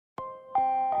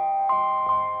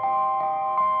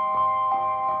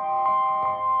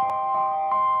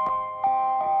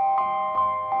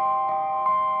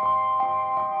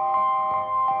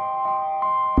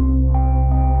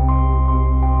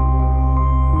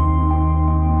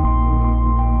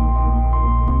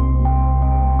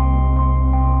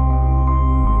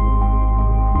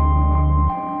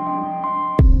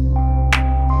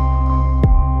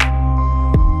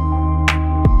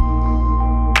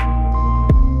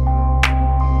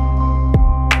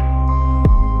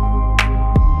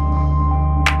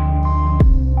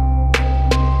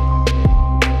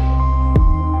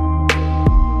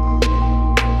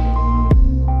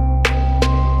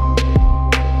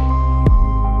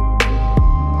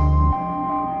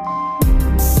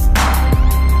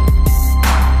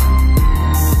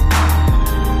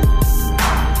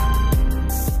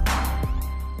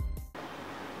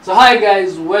So hi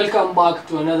guys, welcome back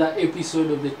to another episode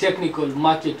of the technical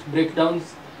market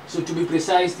breakdowns. So to be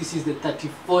precise, this is the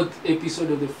 34th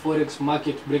episode of the Forex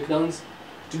market breakdowns.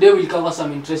 Today we'll cover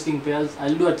some interesting pairs.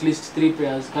 I'll do at least 3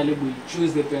 pairs. Caleb will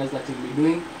choose the pairs that he'll be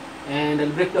doing, and I'll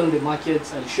break down the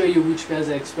markets. I'll show you which pairs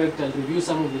I expect. I'll review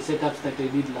some of the setups that I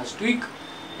did last week,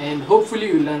 and hopefully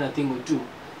you'll learn a thing or two.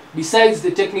 Besides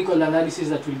the technical analysis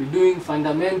that we'll be doing,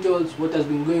 fundamentals, what has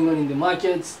been going on in the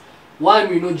markets. One,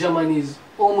 we know Germany is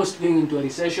almost going into a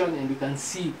recession, and you can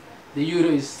see the euro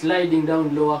is sliding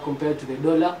down lower compared to the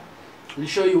dollar. We'll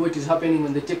show you what is happening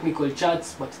on the technical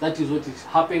charts, but that is what is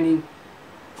happening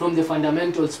from the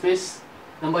fundamental space.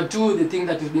 Number two, the thing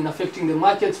that has been affecting the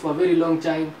markets for a very long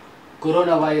time,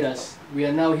 coronavirus. We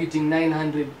are now hitting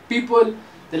 900 people.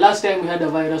 The last time we had a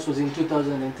virus was in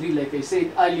 2003, like I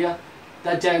said earlier.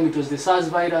 That time it was the SARS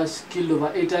virus, killed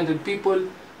over 800 people,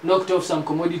 knocked off some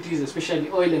commodities, especially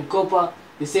oil and copper.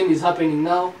 The same is happening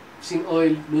now. We've seen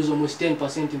oil lose almost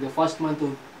 10% in the first month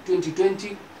of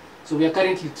 2020. So we are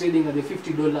currently trading at the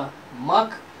 $50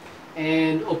 mark.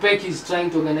 And OPEC is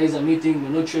trying to organize a meeting.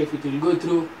 We're not sure if it will go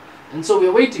through. And so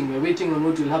we're waiting on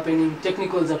what will happen.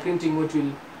 Technicals are printing what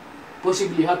will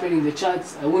possibly happen in the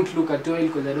charts. I won't look at oil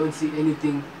because I don't see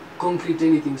anything concrete,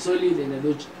 anything solid. And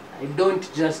I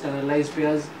don't just analyze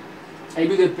pairs. I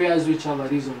do the pairs which have a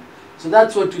reason. So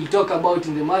that's what we'll talk about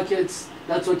in the markets.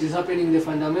 That's what is happening in the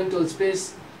fundamental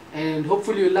space, and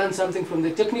hopefully you'll learn something from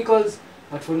the technicals.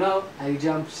 But for now, I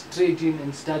jump straight in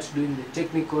and start doing the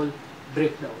technical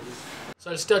breakdowns.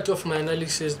 So I'll start off my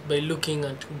analysis by looking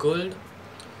at gold.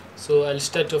 So I'll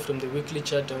start off from the weekly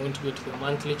chart. I want to go to the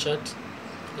monthly chart.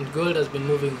 And gold has been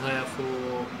moving higher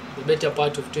for the better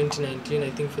part of 2019. I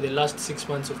think for the last 6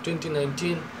 months of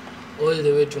 2019, all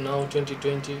the way to now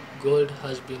 2020, gold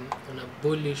has been on a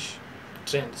bullish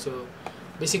trend. So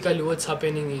basically what's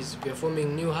happening is we are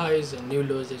forming new highs and new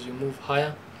lows as you move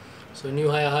higher. So new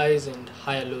higher highs and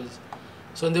higher lows.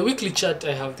 So on the weekly chart,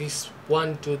 I have this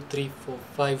 1 2 3 4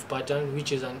 5 pattern,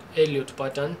 which is an Elliott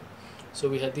pattern. So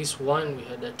we had this one, we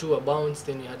had a 2, a bounce,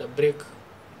 then we had a break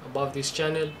above this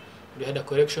channel, we had a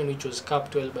correction which was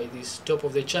capped well by this top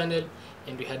of the channel,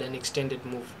 and we had an extended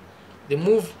move. The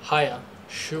move higher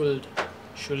should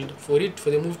for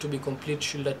the move to be complete,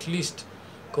 should at least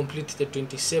complete the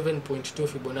 27.2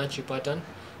 Fibonacci pattern.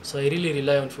 So I really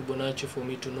rely on Fibonacci for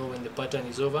me to know when the pattern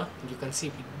is over. And you can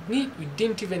see we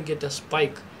didn't even get a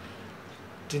spike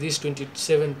to this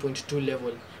 27.2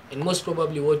 level, and most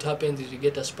probably what happens is we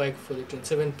get a spike for the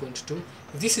 27.2.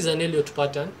 If this is an Elliott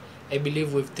pattern, I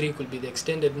believe wave 3 could be the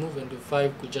extended move, and wave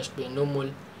 5 could just be a normal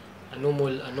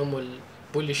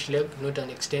bullish leg, not an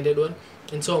extended one.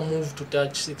 And so a move to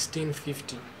touch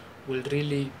 1650 will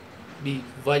really be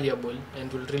valuable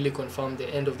and will really confirm the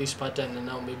end of this pattern, and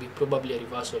now maybe probably a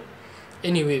reversal.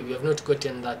 Anyway, we have not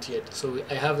gotten that yet, so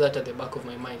I have that at the back of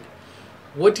my mind.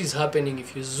 What is happening,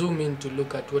 if you zoom in to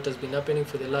look at what has been happening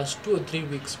for the last 2 or 3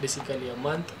 weeks, basically a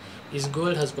month, is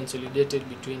gold has consolidated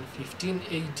between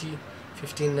 1580,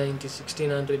 1590,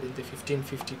 1600 and the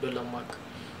 $1550 mark.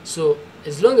 So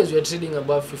as long as we are trading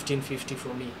above 1550,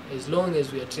 for me, as long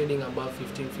as we are trading above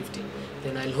 1550,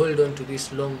 then I'll hold on to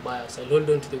this long bias. I'll hold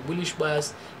on to the bullish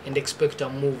bias and expect a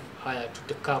move higher to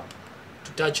the cap,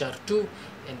 to touch R2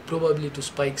 and probably to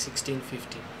spike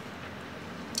 1650.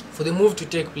 For the move to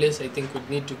take place, I think we'd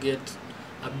need to get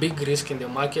a big risk in the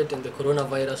market, and the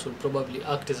coronavirus will probably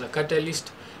act as a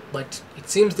catalyst. But it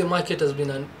seems the market has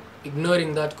been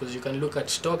ignoring that, because you can look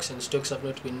at stocks, and stocks have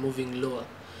not been moving lower.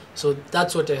 So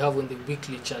that's what I have on the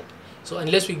weekly chart. So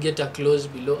unless we get a close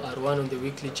below R1 on the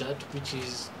weekly chart, which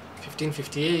is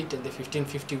 1558, and the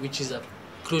 1550, which is a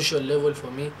crucial level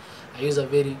for me, I use a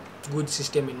very good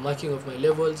system in marking of my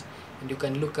levels, and you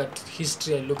can look at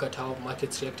history and look at how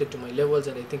markets reacted to my levels,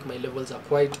 and I think my levels are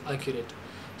quite accurate.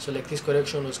 So like this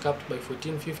correction was capped by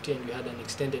 1450, and we had an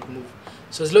extended move.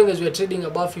 So as long as we are trading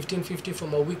above 1550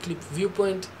 from a weekly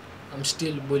viewpoint, I'm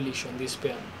still bullish on this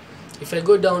pair. If I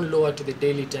go down lower to the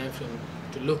daily time frame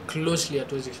to look closely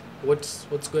at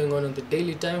what's going on the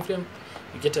daily time frame,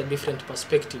 you get a different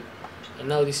perspective. And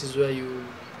now this is where you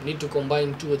need to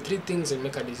combine 2 or 3 things and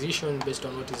make a decision based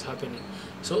on what is happening.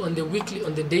 So on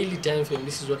the daily time frame,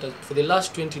 this is what for the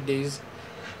last 20 days,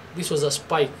 this was a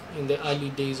spike in the early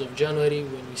days of January,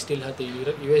 when we still had the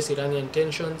US-Iranian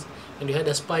tensions, and we had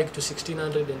a spike to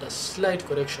 1600 and a slight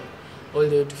correction all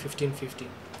the way to 1550.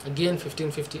 Again,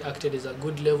 1550 acted as a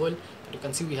good level, and you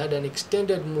can see we had an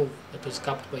extended move that was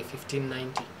capped by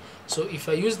 1590. So if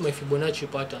I used my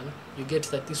Fibonacci pattern, you get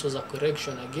that this was a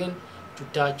correction again to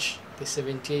touch the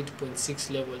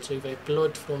 78.6 level. So if I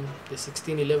plot from the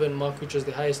 1611 mark, which was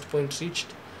the highest point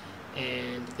reached,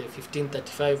 and the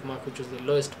 1535 mark, which was the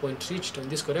lowest point reached on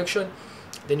this correction.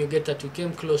 Then you get that we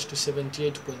came close to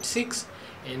 78.6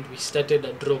 and we started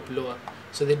a drop lower.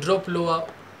 So the drop lower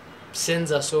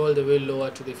sends us all the way lower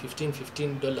to the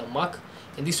 $15 mark,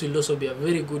 and this will also be a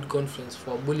very good confluence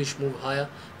for a bullish move higher.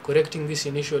 Correcting this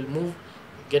initial move,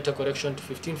 get a correction to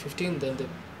 15.15, then the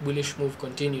bullish move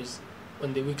continues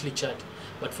on the weekly chart.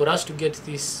 But for us to get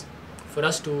this, for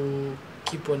us to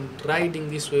keep on riding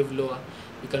this wave lower,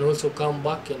 we can also come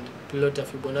back and plot a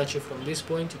Fibonacci from this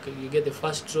point. You get the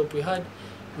first drop we had,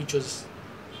 which was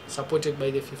supported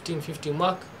by the 1550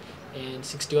 mark and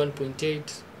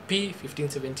 61.8 P,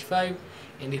 1575,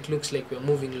 and it looks like we're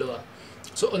moving lower.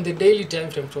 So on the daily time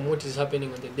frame, from what is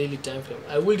happening on the daily time frame,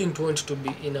 I wouldn't want to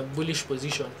be in a bullish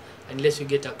position unless you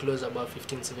get a close above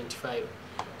 1575.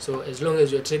 So as long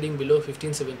as you're trading below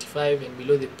 1575 and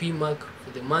below the P mark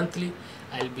for the monthly,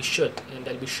 I'll be short, and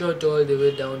I'll be short all the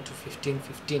way down to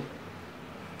 1515.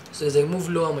 So as I move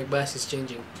lower, my bias is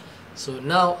changing. So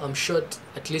now I'm short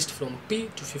at least from P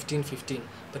to 1515,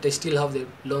 but I still have the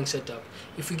long setup.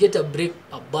 If we get a break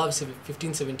above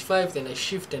 1575, then I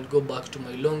shift and go back to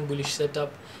my long bullish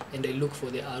setup, and I look for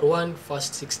the R1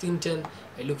 first 1610.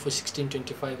 I look for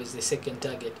 1625 as the second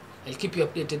target. I'll keep you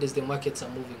updated as the markets are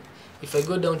moving. If I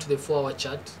go down to the 4-hour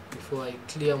chart before I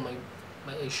clear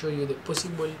I show you the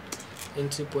possible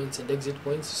entry points and exit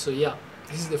points. So yeah,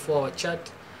 this is the 4-hour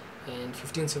chart and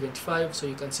 1575. So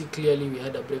you can see clearly we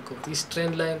had a break of this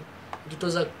trend line. It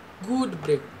was a good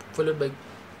break followed by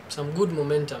some good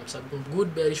momentum, some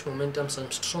good bearish momentum,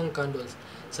 some strong candles,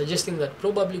 suggesting that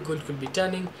probably gold could be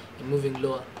turning and moving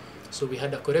lower. So we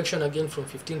had a correction again from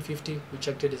 1550, which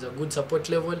acted as a good support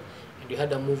level, and we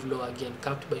had a move lower again,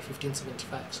 capped by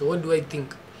 1575. So what do I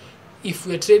think? If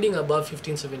we're trading above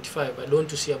 1575, I don't want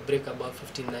to see a break above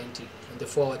 1590 on the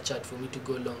 4-hour chart for me to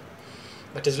go long.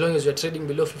 But as long as we're trading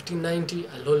below 1590,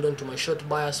 I'll hold on to my short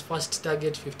bias, first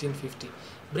target 1550.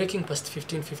 Breaking past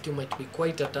 1550 might be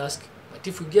quite a task, but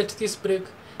if we get this break,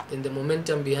 then the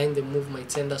momentum behind the move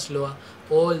might send us lower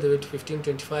all the way to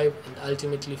 1525 and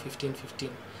ultimately 1515.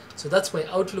 So that's my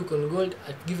outlook on gold.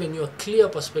 I've given you a clear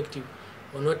perspective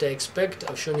on what I expect.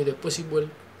 I've shown you the possible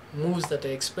moves that I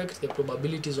expect, the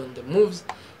probabilities on the moves,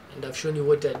 and I've shown you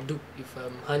what I do if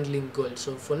I'm handling gold.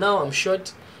 So for now, I'm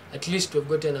short. At least we've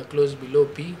gotten a close below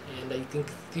P, and I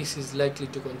think this is likely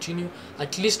to continue,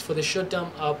 at least for the short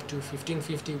term, up to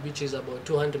 1550, which is about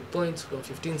 200 points from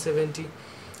 1570.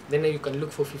 Then you can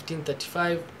look for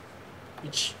 1535,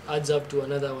 which adds up to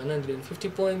another 150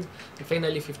 points, and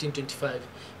finally 1525,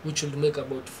 which will make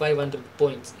about 500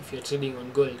 points if you're trading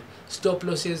on gold. Stop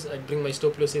losses, I'd bring my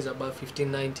stop losses above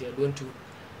 1590. I'd want to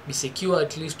be secure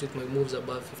at least with my moves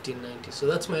above 1590. So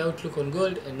that's my outlook on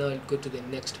gold, and now I'll go to the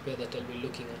next pair that I'll be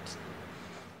looking at.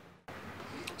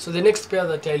 So the next pair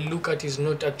that I look at is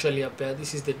not actually a pair.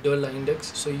 This is the dollar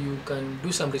index. So you can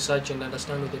do some research and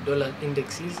understand what the dollar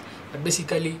index is, but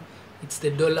basically it's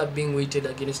the dollar being weighted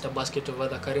against a basket of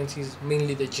other currencies,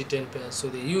 mainly the G10 pairs. So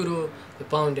the euro, the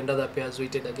pound, and other pairs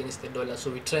weighted against the dollar. So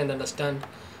we try and understand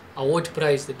at what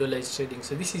price the dollar is trading.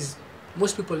 So this is,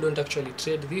 most people don't actually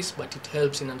trade this, but it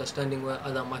helps in understanding where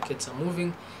other markets are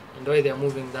moving and why they are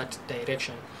moving that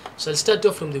direction. So I'll start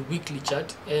off from the weekly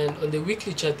chart, and on the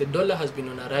weekly chart, the dollar has been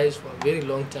on a rise for a very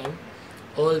long time.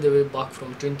 All the way back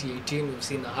from 2018, we've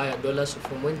seen a higher dollar. So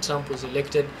from when Trump was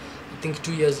elected, I think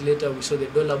 2 years later, we saw the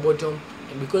dollar bottom,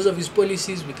 and because of his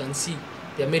policies, we can see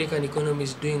the American economy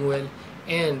is doing well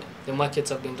and the markets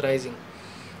have been rising.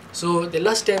 So the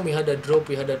last time we had a drop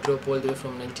all the way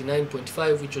from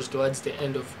 99.5, which was towards the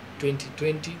end of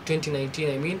 2019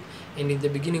 I mean, and in the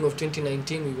beginning of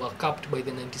 2019 we were capped by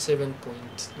the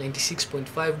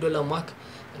 $96.5 mark,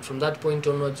 and from that point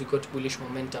onwards we got bullish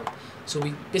momentum. So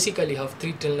we basically have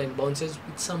 3 trendline bounces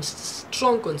with some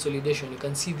strong consolidation. You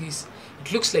can see this,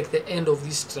 it looks like the end of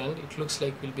this trend. It looks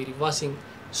like we'll be reversing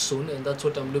soon, and that's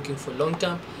what I'm looking for long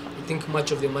term. I think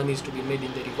much of the money is to be made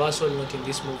in the reversal, not in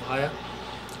this move higher.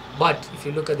 But if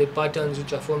you look at the patterns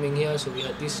which are forming here, so we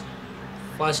had this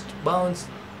first bounce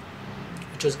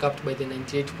which was capped by the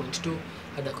 98.2,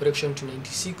 had a correction to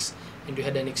 96, and we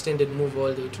had an extended move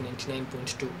all the way to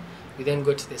 99.2. We then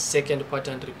got the second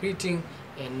pattern repeating,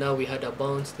 and now we had a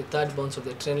bounce, the third bounce of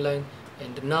the trend line,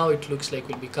 and now it looks like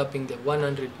we'll be capping the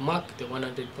 100 mark, the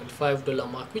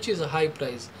 $100.5 mark, which is a high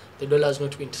price. The dollar has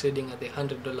not been trading at the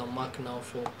 $100 mark now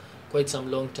for quite some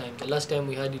long time. The last time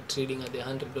we had it trading at the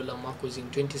 $100 mark was in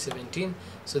 2017,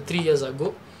 so 3 years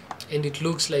ago, and it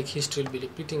looks like history will be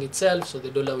repeating itself. So the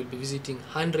dollar will be visiting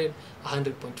 100,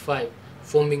 100.5.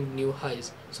 forming new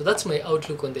highs. So that's my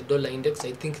outlook on the dollar index.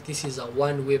 I think this is a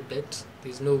one-way bet.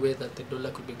 There's no way that the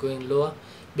dollar could be going lower.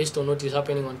 Based on what is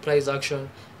happening on price action,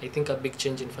 I think a big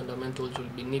change in fundamentals will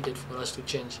be needed for us to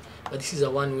change. But this is a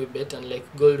one-way bet, and like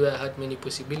gold where I had many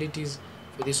possibilities,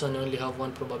 for this one I only have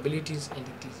one probability,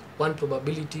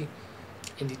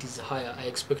 and it is higher. I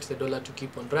expect the dollar to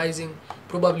keep on rising.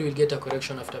 Probably will get a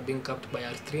correction after being capped by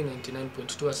R3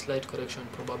 99.2, a slight correction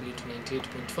probably to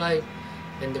 98.5.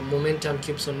 Then the momentum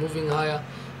keeps on moving higher,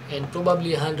 and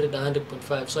probably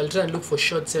 100.5. So I'll try and look for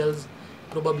short sales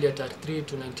probably at R3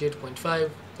 to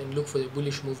 98.5, then look for the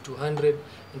bullish move to 100,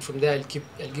 and from there I'll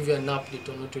give you an update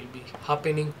on what will be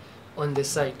happening on the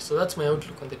site. So that's my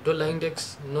outlook on the dollar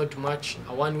index. Not much,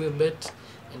 a one-way bet,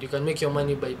 and you can make your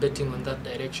money by betting on that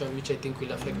direction, which I think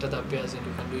will affect other pairs, and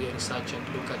you can do your research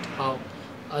and look at how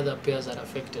other pairs are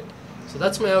affected. So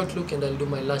that's my outlook, and I'll do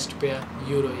my last pair,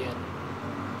 euro yen.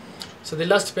 So the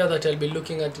last pair that I'll be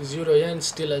looking at is euro yen.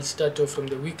 Still, I'll start off from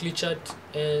the weekly chart,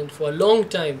 and for a long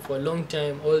time,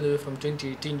 all the way from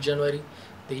 2018 January,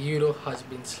 the euro has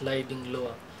been sliding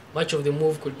lower. Much of the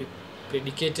move could be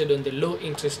predicated on the low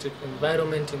interest rate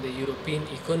environment in the European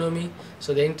economy.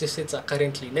 So the interest rates are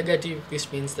currently negative. This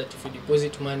means that if you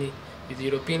deposit money with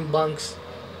European banks,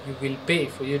 you will pay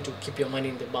for you to keep your money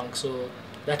in the bank. So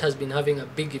that has been having a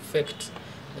big effect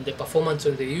on the performance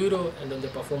on the euro and on the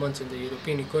performance on the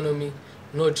European economy,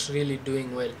 not really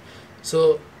doing well.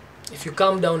 So if you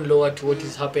come down lower to what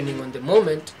is happening on the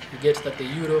moment, you get that the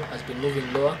euro has been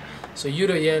moving lower. So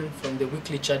euro yen, from the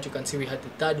weekly chart, you can see we had the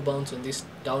third bounce on this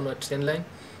downward trend line,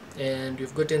 and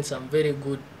we've gotten some very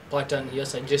good pattern here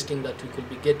suggesting that we could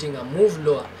be getting a move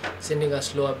lower, sending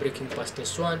us lower, breaking past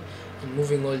S1 and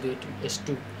moving all the way to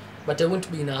S2. But I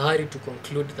won't be in a hurry to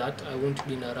conclude that. I won't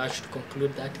be in a rush to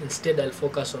conclude that. Instead, I'll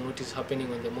focus on what is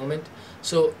happening on the moment.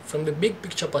 So from the big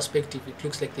picture perspective, it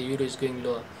looks like the euro is going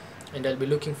lower, and I'll be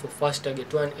looking for first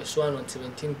target 1 S1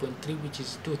 117.3, which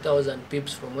is 2,000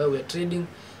 pips from where we're trading,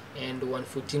 and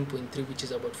 114.3, which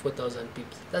is about 4,000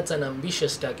 pips. That's an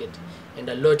ambitious target, and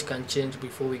a lot can change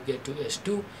before we get to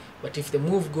S2. But if the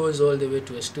move goes all the way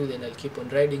to S2, then I'll keep on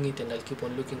riding it, and I'll keep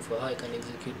on looking for how I can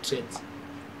execute trades.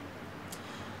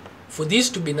 For this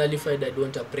to be nullified, I'd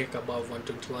want a break above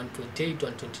 121.8,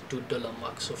 $122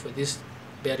 mark. So for this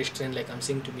bearish trend, like I'm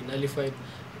saying, to be nullified,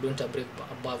 I want a break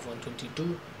above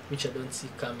 122, which I don't see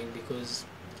coming, because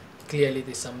clearly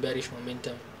there's some bearish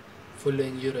momentum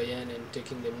following euro yen and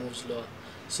taking the moves lower.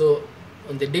 So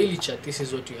on the daily chart, this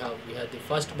is what we have. We had the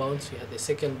first bounce, we had the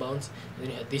second bounce, and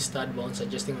then we had this third bounce,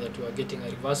 suggesting that we are getting a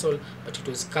reversal, but it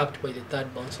was capped by the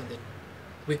third bounce on the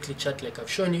weekly chart like I've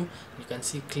shown you. You can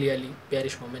see clearly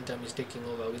bearish momentum is taking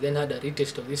over. We then had a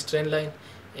retest of this trend line,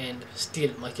 and still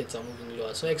markets are moving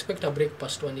lower. So I expect a break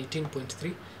past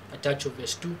 118.3, a touch of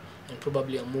S2, and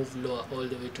probably a move lower all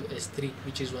the way to S3,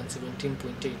 which is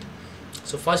 117.8.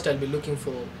 So first I'll be looking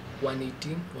for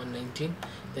 118, 119,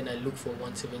 then I'll look for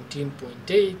 117.8,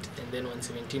 and then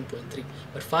 117.3.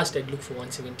 But first I'd look for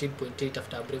 117.8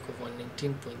 after a break of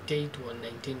 119.8,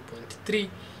 119.3,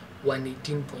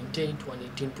 118.8,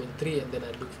 118.3, and then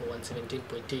I look for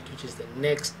 117.8, which is the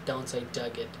next downside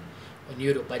target on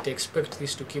euro. But I expect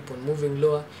this to keep on moving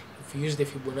lower. If you use the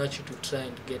Fibonacci to try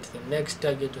and get the next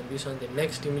target on this one, the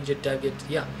next immediate target,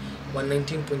 yeah,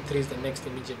 119.3 is the next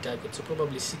immediate target. So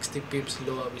probably 60 pips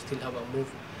lower, we still have a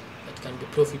move that can be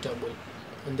profitable.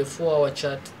 On the 4-hour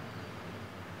chart,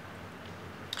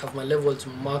 I have my levels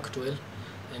marked well,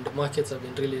 and the markets have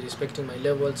been really respecting my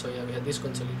levels. So yeah, we had this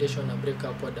consolidation, a break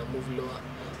upward, a move lower,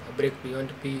 a break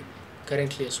beyond P.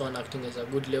 Currently S1 acting as a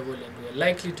good level, and we are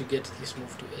likely to get this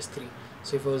move to S3.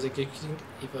 So if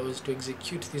I was to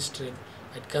execute this trade,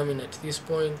 I'd come in at this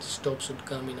point, stops would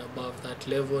come in above that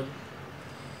level.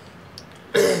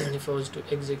 And if I was to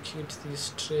execute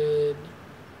this trade,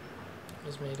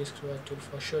 where's my risk reward tool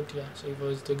for short? Yeah, so if I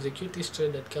was to execute this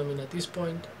trade, I'd come in at this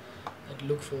point, I'd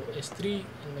look for S3,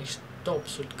 and my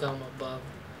stops would come above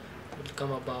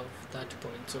that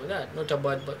point. So that, not a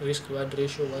bad risk reward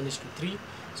ratio, 1:3.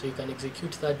 So you can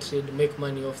execute that trade, make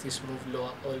money off this move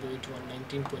lower all the way to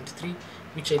 119.3,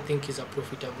 which I think is a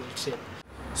profitable trade.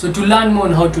 So to learn more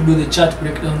on how to do the chart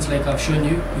breakdowns like I've shown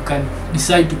you, you can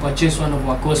decide to purchase one of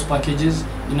our course packages.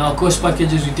 In our course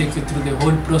packages, we take you through the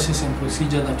whole process and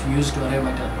procedure that we use to arrive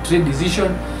at a trade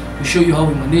decision. We show you how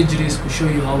we manage risk, we show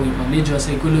you how we manage our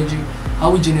psychology,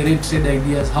 how we generate trade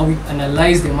ideas, how we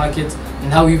analyze the markets,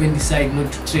 and how we even decide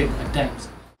not to trade at times.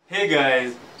 Hey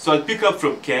guys, so I'll pick up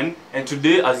from Ken, and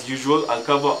today as usual I'll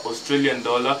cover Australian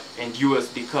dollar and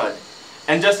USD CAD.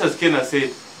 And just as Ken has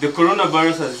said, the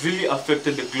coronavirus has really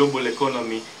affected the global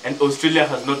economy, and Australia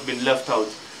has not been left out.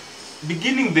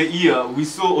 beginning the year, we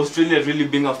saw Australia really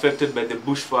being affected by the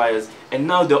bushfires, and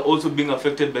now they're also being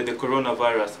affected by the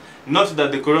coronavirus. Not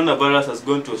that the coronavirus has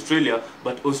gone to Australia,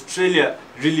 but Australia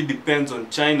really depends on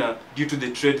China due to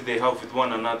the trade they have with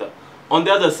one another. On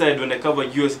the other side, when I cover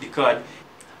USD CAD,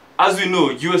 as we know,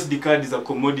 USD CAD is a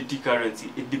commodity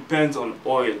currency. It depends on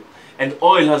oil. And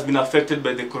oil has been affected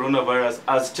by the coronavirus,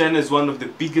 as China is one of the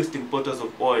biggest importers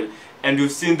of oil. And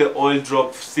we've seen the oil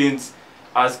drop since,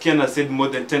 as Ken has said, more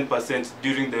than 10%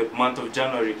 during the month of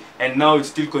January. And now it's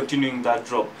still continuing that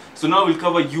drop. So now we'll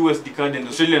cover USD CAD and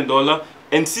Australian dollar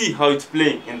and see how it's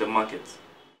playing in the markets.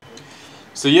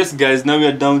 So yes guys, now we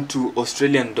are down to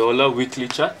Australian dollar weekly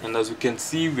chart, and as you can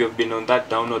see, we have been on that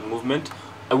downward movement.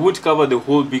 I won't cover the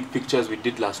whole big picture as we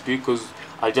did last week because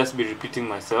I'll just be repeating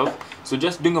myself. So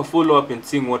just doing a follow-up and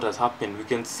seeing what has happened. We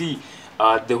can see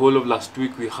the whole of last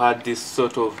week we had this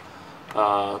sort of,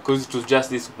 because it was just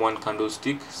this one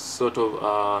candlestick, sort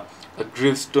of a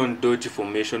gravestone doji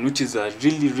formation, which is a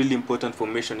really important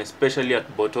formation, especially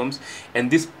at bottoms. And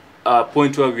this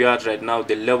point where we are right now,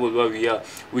 the level where we are,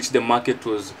 which the market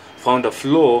was found a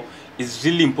floor, is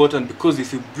really important, because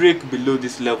if you break below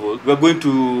this level, we're going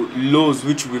to lows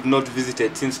which we've not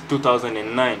visited since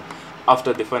 2009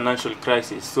 after the financial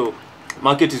crisis. So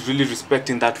market is really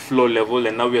respecting that floor level,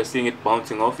 and now we are seeing it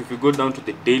bouncing off. If we go down to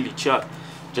the daily chart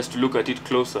just to look at it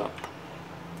closer,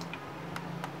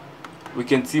 we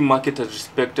can see market has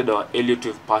respected our Elliott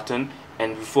wave pattern,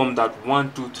 and we formed that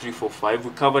 1 2 3 4 5.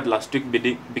 We covered last week,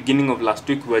 beginning of last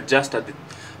week we were just at the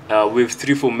wave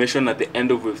 3 formation at the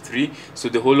end of wave 3. So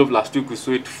the whole of last week we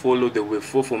saw it follow the wave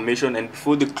 4 formation, and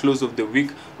before the close of the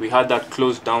week we had that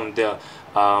close down there,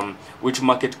 which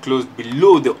market closed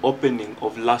below the opening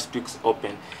of last week's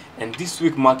open. And this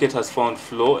week market has found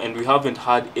floor, and we haven't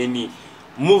had any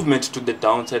movement to the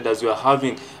downside, as we are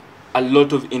having a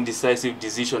lot of indecisive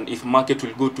decision if market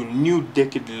will go to new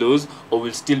decade lows or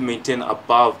will still maintain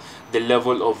above the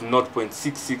level of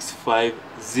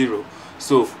 0.6650.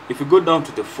 So if we go down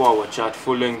to the 4-hour chart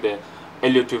following the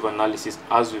Elliott wave analysis,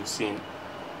 as we've seen,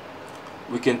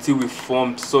 we can see we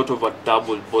formed sort of a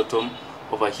double bottom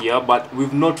over here, but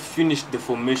we've not finished the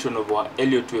formation of our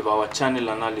Elliott wave, our channel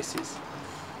analysis,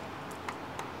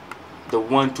 the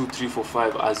 1 2 3 4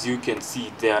 5, as you can see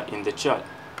there in the chart.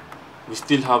 We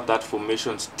still have that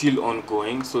formation still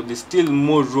ongoing, so there's still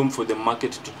more room for the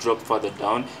market to drop further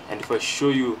down. And if I show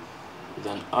you with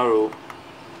an arrow,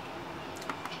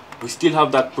 we still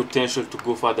have that potential to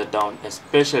go further down,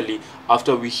 especially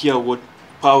after we hear what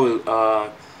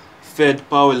Fed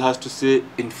Powell has to say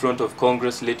in front of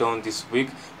Congress later on this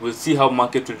week. We'll see how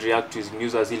market will react to his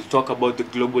news, as he'll talk about the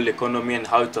global economy and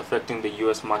how it's affecting the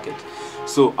US market.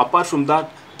 So apart from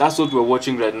that, that's what we're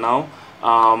watching right now.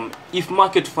 If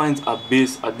market finds a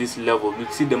base at this level, we'll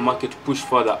see the market push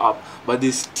further up, but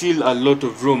there's still a lot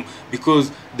of room,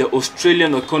 because the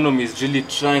Australian economy is really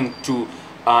trying to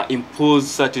impose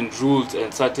certain rules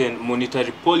and certain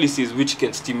monetary policies which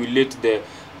can stimulate the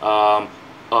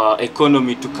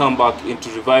economy to come back into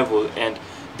revival, and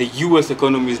the US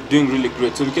economy is doing really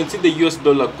great. So we can see the US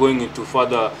dollar going into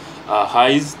further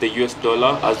highs, the US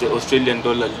dollar, as the Australian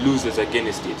dollar loses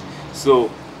against it. So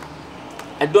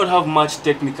I don't have much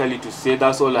technically to say.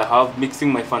 That's all I have.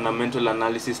 Mixing my fundamental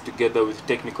analysis together with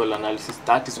technical analysis,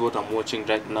 that is what I'm watching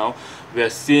right now. We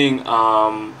are seeing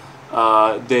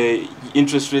the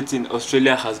interest rates in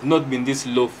Australia has not been this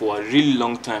low for a really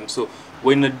long time. So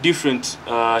we're in a different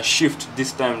shift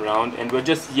this time around, and we're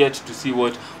just yet to see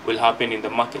what will happen in the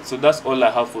market. So that's all I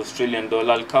have for Australian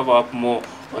dollar. I'll cover up more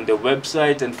on the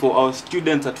website, and for our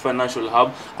students at Financial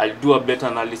Hub, I'll do a better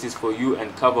analysis for you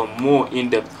and cover more in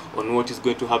depth on what is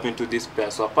going to happen to this pair.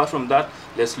 So apart from that,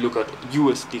 let's look at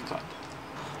USD CAD.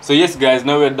 So yes guys,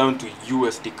 now we're down to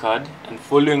USD CAD, and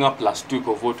following up last week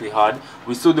of what we had,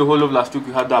 we saw the whole of last week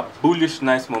we had that bullish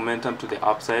nice momentum to the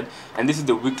upside, and this is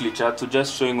the weekly chart. So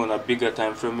just showing on a bigger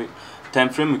time frame, we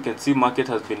can see market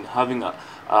has been having a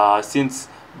since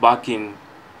back in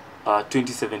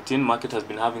 2017, market has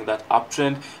been having that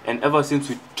uptrend, and ever since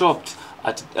we topped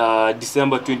at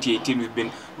December 2018, we've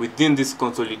been within this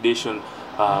consolidation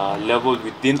level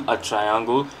within a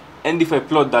triangle. And if I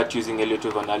plot that using Elliott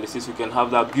wave analysis, we can have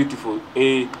that beautiful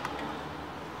A,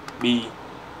 B,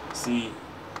 C,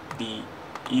 D,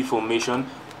 E formation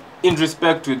in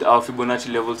respect with our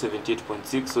Fibonacci level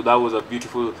 78.6. So that was a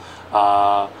beautiful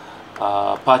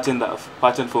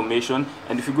pattern formation.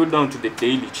 And if you go down to the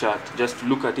daily chart, just to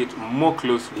look at it more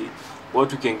closely,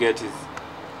 what we can get is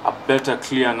a better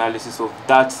clear analysis of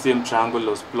that same triangle I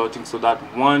was plotting. So that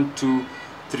 1 2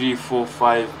 3 4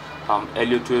 5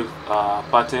 Elliott wave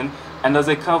pattern. And as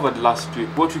I covered last week,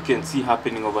 what we can see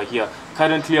happening over here,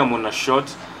 currently I'm on a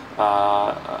short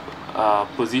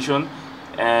position,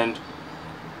 and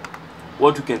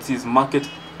what we can see is market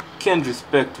can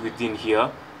respect within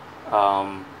here,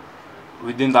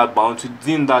 within that bounce,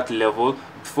 within that level,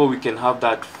 before we can have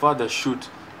that further shoot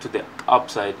to the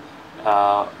upside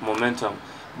momentum.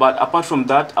 But apart from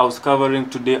that, I was covering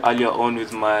today earlier on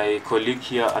with my colleague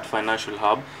here at Financial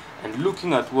Hub, and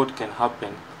looking at what can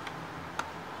happen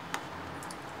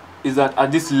is that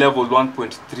at this level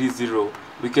 1.30,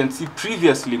 we can see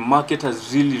previously market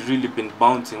has really been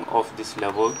bouncing off this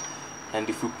level. And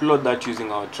if we plot that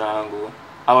using our triangle,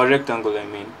 our rectangle I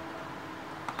mean,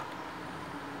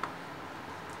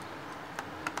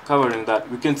 covering that,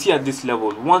 we can see at this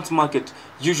level, once market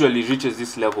usually reaches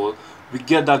this level, we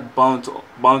get that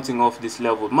bouncing off this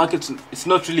level. Market, it's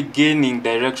not really gaining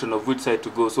direction of which side to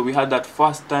go. So we had that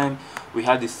first time, we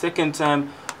had the second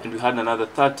time, and we had another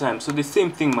third time. So the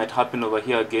same thing might happen over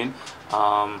here again.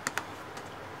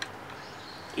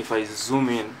 If I zoom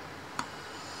in,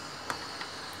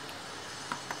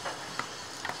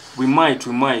 we might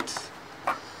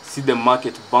see the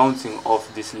market bouncing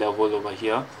off this level over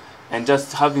here, and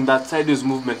just having that sideways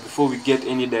movement before we get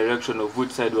any direction of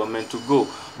which side we're meant to go.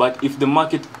 But if the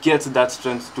market gets that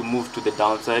strength to move to the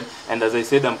downside, and as I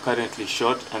said, I'm currently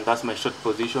short, and that's my short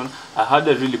position. I had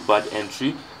a really bad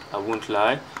entry, I won't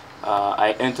lie.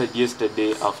 I entered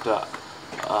yesterday after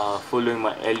following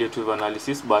my Elliott wave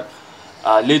analysis, but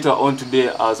later on today,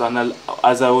 as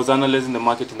I was analyzing the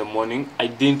market in the morning, I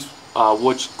didn't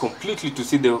watch completely to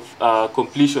see the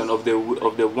completion of the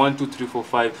 1, 2, 3, 4,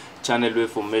 5 channel wave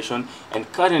formation.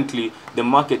 And currently the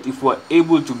market, if we're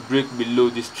able to break below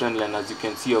this trend line, as you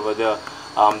can see over there,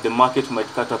 the market might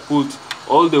catapult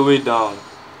all the way down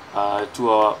to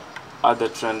our other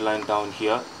trend line down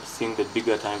here. Seeing the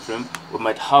bigger time frame, we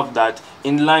might have that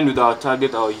in line with our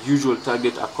target, our usual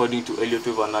target according to Elliott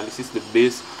wave analysis, the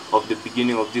base of the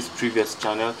beginning of this previous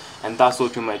channel, and that's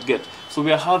what we might get. So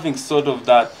we are having sort of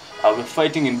that, we're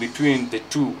fighting in between the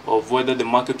two of whether the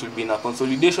market will be in a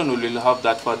consolidation or will have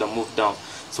that further move down.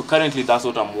 So currently that's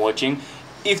what I'm watching.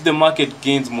 If the market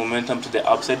gains momentum to the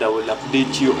upside, I will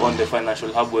update you on the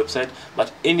Financial Hub website.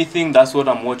 But anything, that's what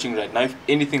I'm watching right now. If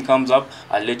anything comes up,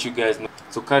 I'll let you guys know.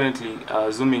 So currently,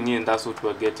 zooming in, that's what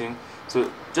we're getting. So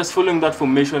just following that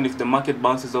formation, if the market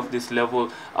bounces off this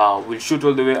level, we'll shoot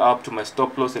all the way up to my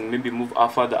stop loss and maybe move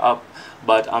further up.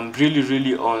 But I'm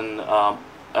really on,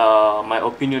 my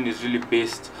opinion is really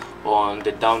based on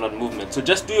the downward movement. So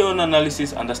just do your own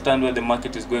analysis, understand where the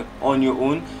market is going on your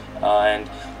own, and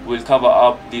we'll cover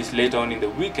up this later on in the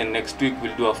week, and next week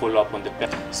we'll do a follow-up on the pair.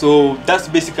 So that's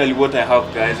basically what I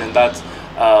have, guys, and that's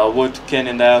what Ken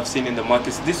and I have seen in the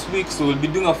markets this week. So we'll be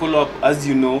doing a follow-up, as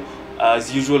you know,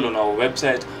 as usual, on our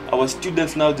website. Our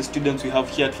students now, the students we have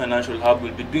here at Financial Hub,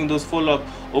 will be doing those follow-up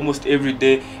almost every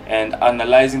day and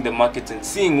analyzing the markets and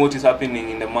seeing what is happening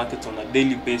in the markets on a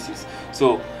daily basis.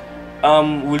 So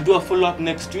we'll do a follow-up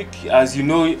next week. As you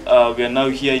know, we are now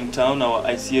here in town, our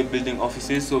ICA building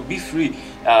offices, so be free.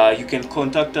 You can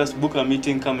contact us, book a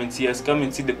meeting, come and see us, come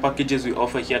and see the packages we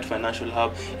offer here at Financial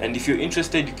Hub, and if you're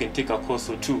interested, you can take a course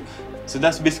or two. So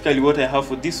that's basically what I have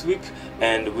for this week,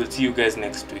 and we'll see you guys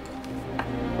next week.